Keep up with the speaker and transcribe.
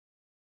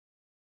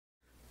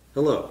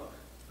Hello,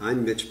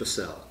 I'm Mitch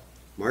Bussell,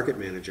 Market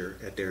Manager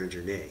at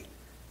Deringer-Ney.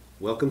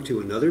 Welcome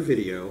to another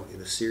video in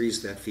a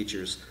series that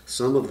features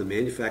some of the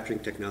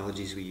manufacturing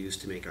technologies we use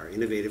to make our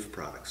innovative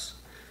products.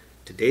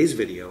 Today's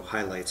video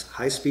highlights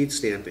high-speed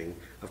stamping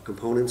of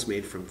components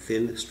made from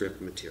thin strip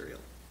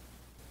material.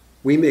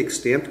 We make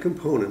stamped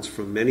components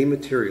from many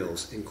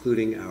materials,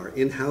 including our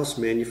in-house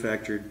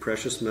manufactured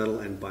precious metal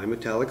and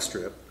bimetallic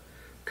strip,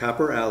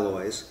 copper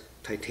alloys,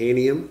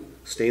 titanium,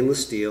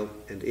 stainless steel,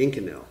 and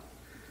Inconel.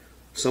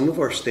 Some of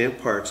our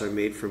stamped parts are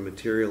made from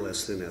material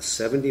as thin as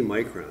 70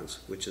 microns,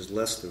 which is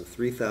less than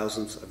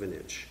 3/1000ths of an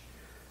inch.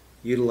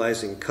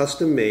 Utilizing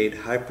custom-made,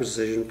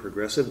 high-precision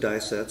progressive die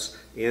sets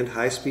and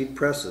high-speed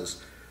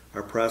presses,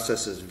 our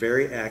process is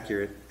very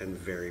accurate and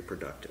very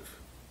productive.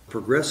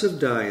 Progressive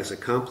die is a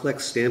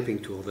complex stamping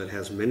tool that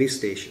has many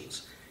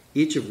stations,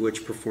 each of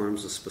which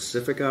performs a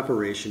specific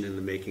operation in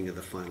the making of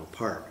the final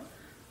part.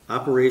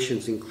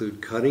 Operations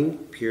include cutting,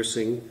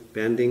 piercing,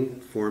 bending,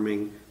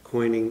 forming,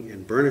 coining,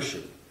 and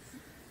burnishing.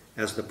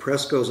 As the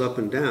press goes up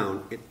and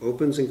down, it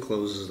opens and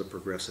closes the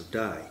progressive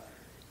die.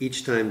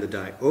 Each time the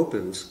die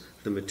opens,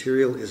 the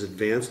material is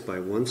advanced by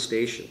one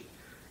station.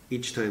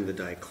 Each time the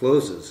die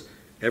closes,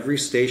 every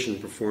station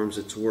performs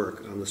its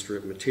work on the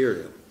strip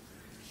material.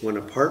 When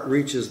a part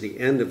reaches the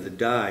end of the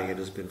die, it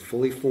has been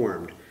fully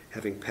formed,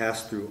 having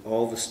passed through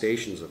all the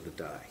stations of the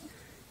die.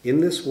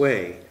 In this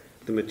way,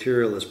 the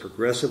material is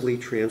progressively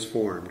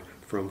transformed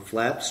from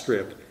flat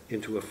strip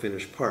into a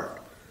finished part.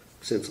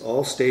 Since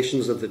all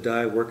stations of the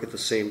die work at the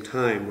same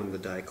time when the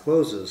die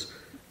closes,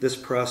 this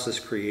process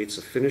creates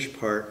a finished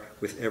part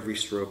with every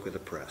stroke of the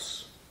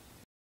press.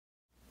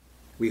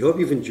 We hope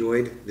you've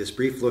enjoyed this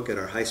brief look at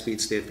our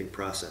high-speed stamping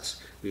process.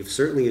 We've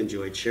certainly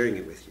enjoyed sharing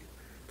it with you.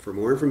 For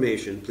more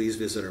information, please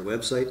visit our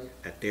website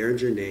at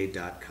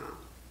deringerNey.com.